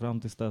vecka. Så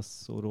fram tills dess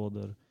så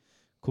råder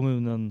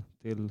kommunen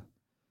till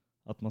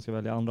att man ska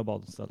välja andra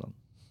badställen.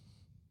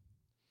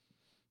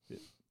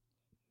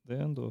 Det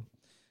är ändå...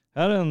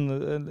 Här är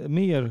en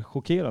mer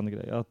chockerande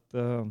grej. Att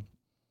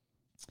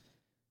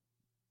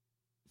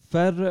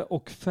Färre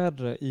och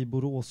färre i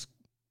Borås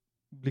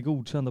blir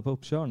godkända på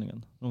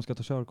uppkörningen när de ska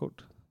ta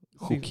körkort.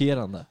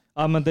 Chockerande.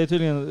 Ja, men det är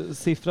tydligen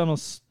siffran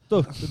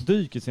har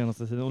dyker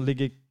senaste tiden och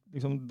ligger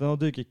liksom, den har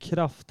dykt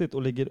kraftigt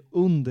och ligger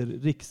under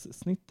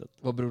rikssnittet.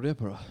 Vad beror det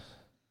på då?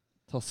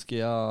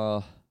 Taskiga,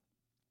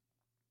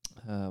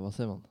 vad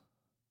säger man?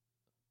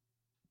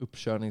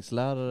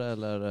 Uppkörningslärare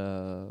eller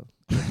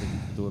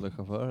dåliga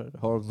chaufförer?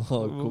 Har de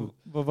några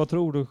vad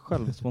tror du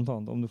själv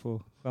spontant om du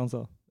får chansa?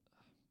 Tror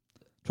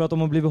du att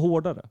de har blivit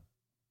hårdare?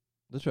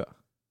 Det tror jag.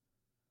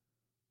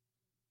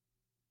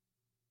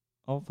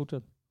 Ja,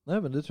 fortsätt.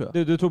 Nej, men det tror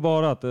jag. Du tror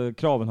bara att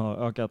kraven har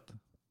ökat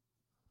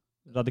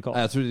radikalt?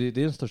 Nej, jag tror det är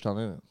den största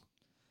anledningen.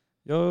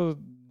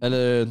 Eller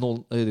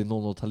är det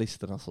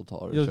 00-talisterna som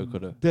tar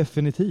körkort?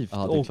 Definitivt.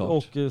 Ja,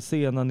 och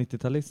sena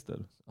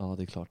 90-talister. Ja,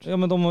 det är klart. Ja,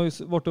 men de har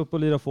ju varit uppe och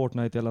lirat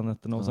Fortnite hela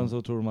nätterna och sen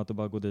så tror de att det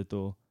bara går dit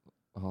och...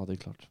 Ja, det är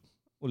klart.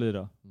 Och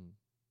lira. Mm.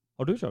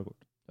 Har du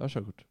körkort? Jag har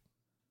körkort.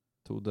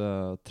 Tog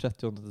det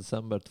 30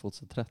 december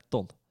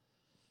 2013.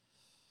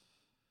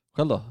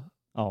 Själv då?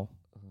 Ja,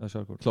 jag har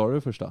körkort. Klarade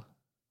du första?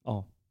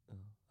 Ja.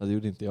 Ja, det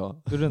gjorde inte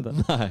jag. Gjorde du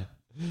inte? Nej.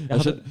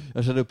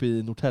 Jag körde upp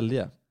i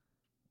Norrtälje.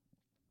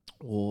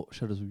 Och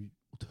körde så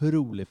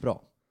otroligt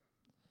bra.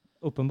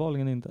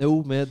 Uppenbarligen inte.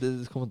 Jo, men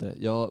det kommer inte det.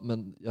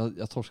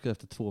 Jag torskade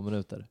efter 2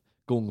 minuter.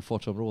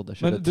 Gångfartsområde,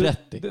 körde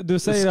 30. Du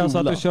säger alltså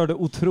att du körde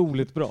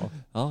otroligt bra.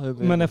 Ja,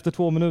 men efter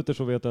 2 minuter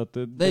så vet du att...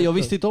 Nej, jag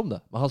visste inte om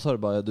det. Men han sa det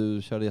bara,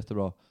 du körde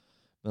jättebra.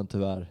 Men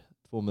tyvärr,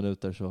 2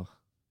 minuter så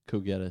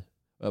kuggade jag dig.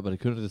 Och jag bara, det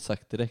kunde du inte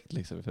sagt direkt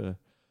liksom. För jag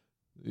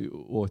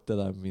åkte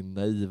där min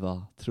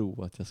naiva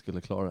tro att jag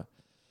skulle klara det.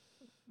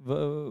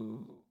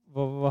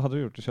 Vad hade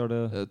du gjort? Du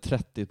körde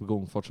 30 på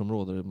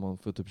gångfartsområde. Man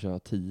får typ köra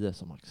 10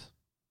 som max.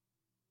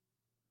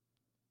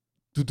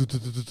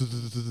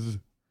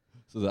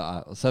 Så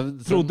där.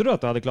 Sen, trodde du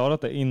att du hade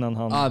klarat det innan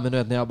han... Ja, men du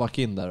vet, när jag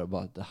backade in där och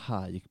bara, det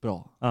här gick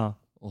bra.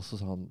 Och så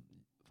sa han,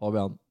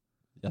 Fabian,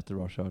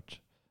 jättebra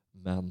kört.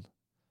 Men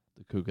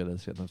du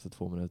kuggades redan efter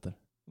 2 minuter.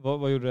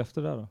 Vad gjorde du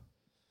efter det då?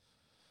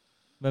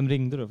 Vem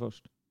ringde du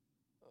först?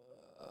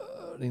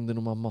 Ringde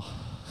nog mamma.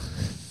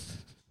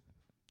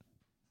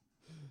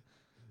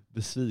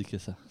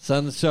 Besvikelse.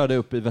 Sen körde jag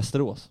upp i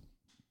Västerås.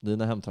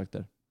 Dina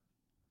hemtrakter.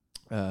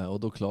 Och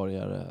då klarade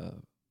jag det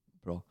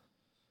bra.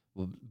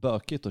 Och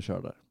bökigt att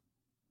köra där.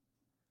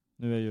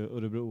 Nu är ju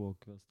Örebro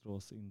och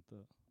Västerås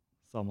inte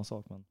samma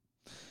sak. Men...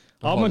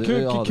 Ja, men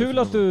kul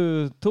att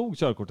du tog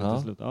körkortet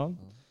till slut. Ja.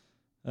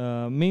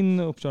 Min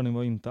uppkörning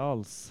var inte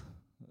alls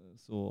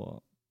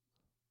så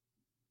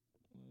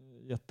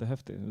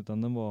jättehäftig.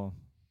 Utan den var...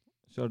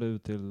 Körde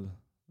ut till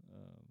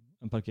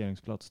en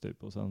parkeringsplats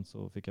typ. Och sen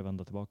så fick jag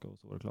vända tillbaka och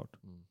så var det klart.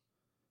 Mm.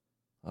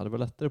 Ja, det var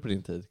lättare på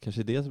din tid.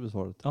 Kanske det som är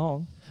svaret.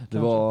 Ja. Det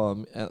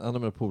var en av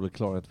mina polare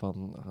klarade för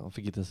han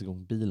fick inte ens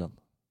igång bilen.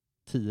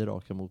 10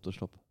 raka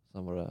motorstopp.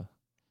 Sen var det...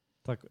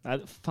 Tack.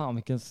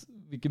 Fan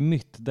vilken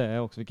mytt det är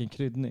också. Vilken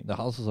kryddning. Det är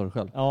han som sa det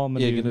själv. Ja,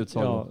 men egen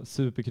utsaga. Ja,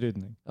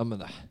 superkryddning. Ja,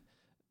 men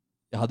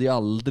jag hade ju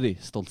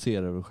aldrig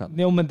stoltserat över det själv.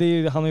 Jo,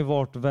 men han har ju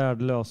varit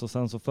värdelös och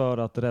sen så för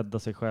att rädda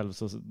sig själv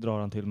så drar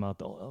han till med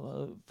att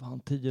fan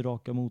 10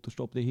 raka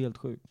motorstopp, det är helt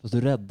sjukt. Fast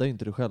du räddar ju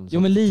inte dig själv. Jo,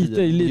 men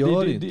lite.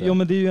 Jo,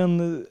 men det är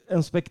ju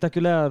en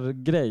spektakulär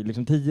grej.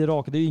 Liksom 10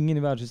 raka, det är ju ingen i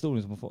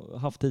världshistorien som har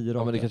haft 10 raka.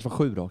 Ja, men det kanske var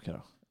 7 raka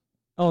då.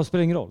 Ja, det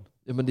spelar ingen roll.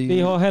 Ja, men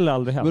det har heller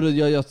aldrig hänt. Men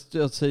jag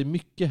säger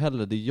mycket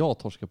hellre det jag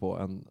torskar på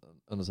än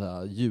att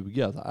säga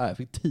ljuga. Jag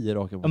fick 10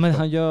 raka motorstopp. Ja, men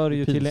han gör det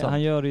ju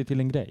till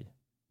en grej.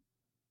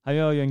 Han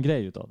gör ju en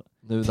grej utav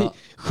det.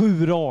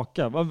 7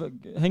 raka.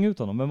 Häng ut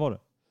honom. Vem var det?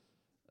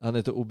 Han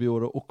heter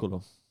Obioro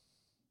Okolo.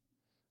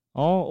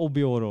 Ja,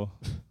 Obioro.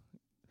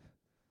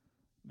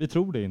 Vi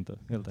tror det inte,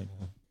 helt enkelt.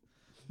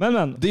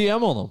 Men.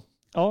 DM honom.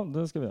 Ja,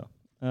 det ska vi göra.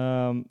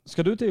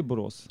 Ska du till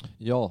Borås?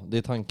 Ja, det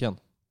är tanken.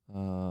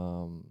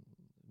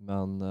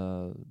 Men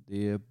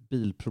det är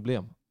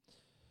bilproblem.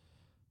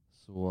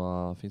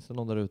 Så finns det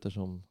någon där ute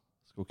som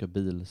ska åka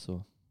bil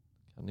så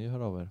kan ni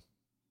höra av er.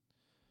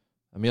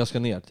 Men jag ska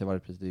ner till varje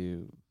pris.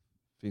 Det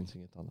finns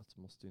inget annat. Så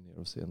måste ju ner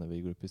och se när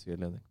vi går upp i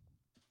serieledning.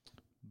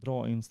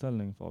 Bra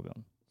inställning,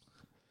 Fabian.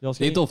 Det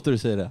är inte ofta du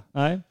säger det.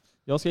 Nej,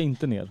 jag ska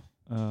inte ner.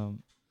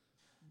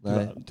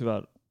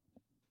 Tyvärr.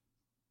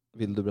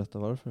 Vill du berätta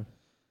varför?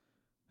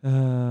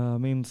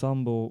 Min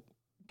sambo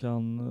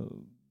kan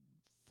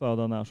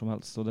föda när som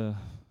helst. Så det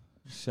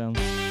känns...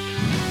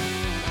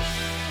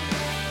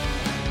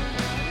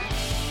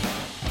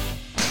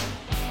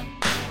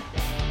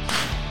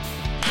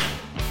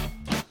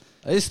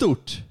 Det är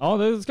stort. Ja,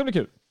 det ska bli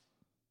kul.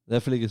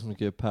 Därför ligger så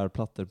mycket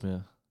pärlplattor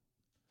med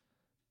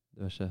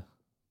diverse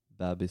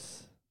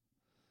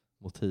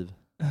bebismotiv.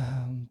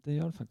 Det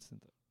gör det faktiskt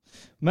inte.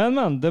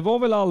 Men, det var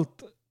väl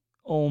allt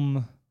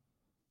om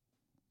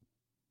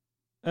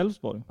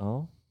Elfsborg.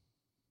 Ja.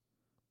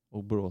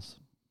 Och Borås.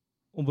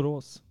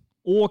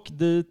 Åk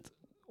dit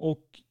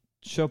och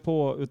kör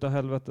på utav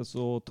helvete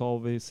så tar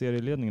vi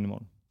serieledningen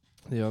imorgon.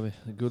 Det gör vi.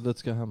 Guldet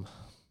ska hem.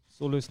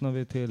 Så lyssnar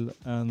vi till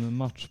en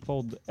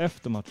matchpodd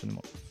efter matchen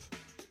imorgon.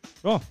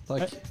 Bra.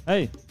 Tack.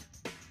 Hej.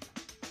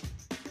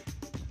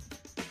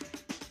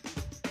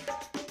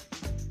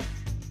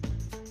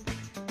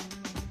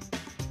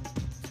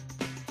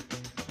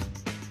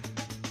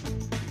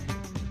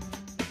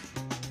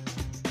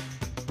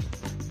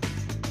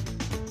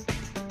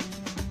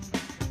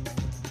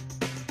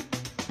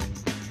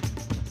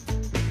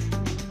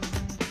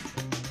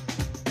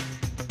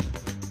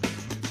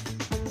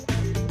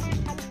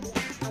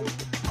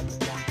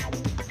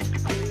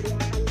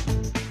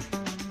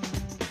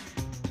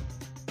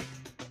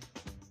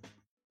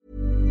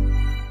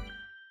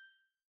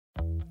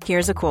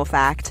 Here's a cool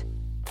fact.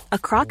 A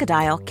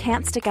crocodile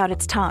can't stick out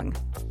its tongue.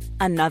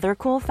 Another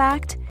cool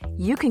fact,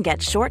 you can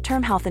get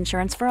short-term health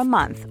insurance for a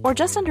month or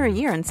just under a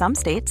year in some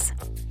states.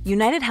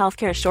 United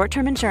Healthcare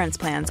short-term insurance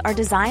plans are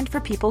designed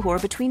for people who are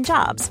between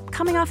jobs,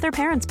 coming off their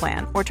parents'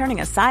 plan, or turning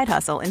a side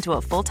hustle into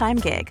a full-time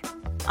gig.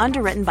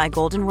 Underwritten by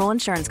Golden Rule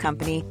Insurance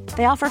Company,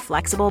 they offer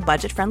flexible,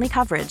 budget-friendly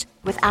coverage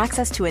with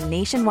access to a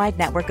nationwide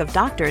network of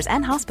doctors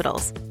and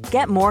hospitals.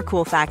 Get more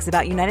cool facts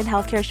about United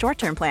Healthcare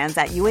short-term plans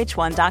at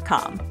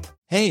uh1.com.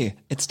 Hey,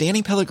 it's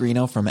Danny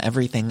Pellegrino from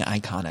Everything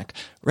Iconic.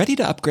 Ready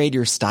to upgrade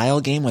your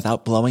style game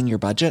without blowing your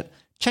budget?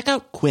 Check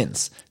out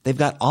Quince. They've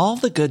got all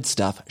the good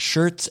stuff,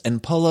 shirts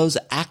and polos,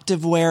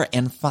 activewear,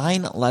 and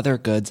fine leather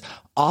goods,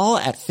 all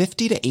at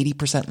 50 to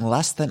 80%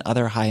 less than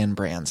other high-end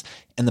brands.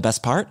 And the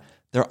best part?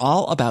 They're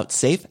all about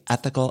safe,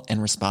 ethical,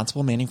 and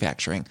responsible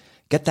manufacturing.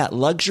 Get that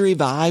luxury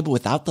vibe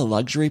without the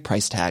luxury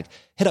price tag.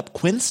 Hit up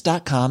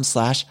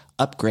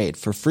quince.com/upgrade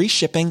for free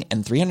shipping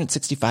and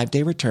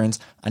 365-day returns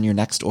on your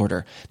next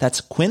order.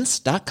 That's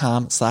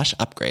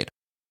quince.com/upgrade.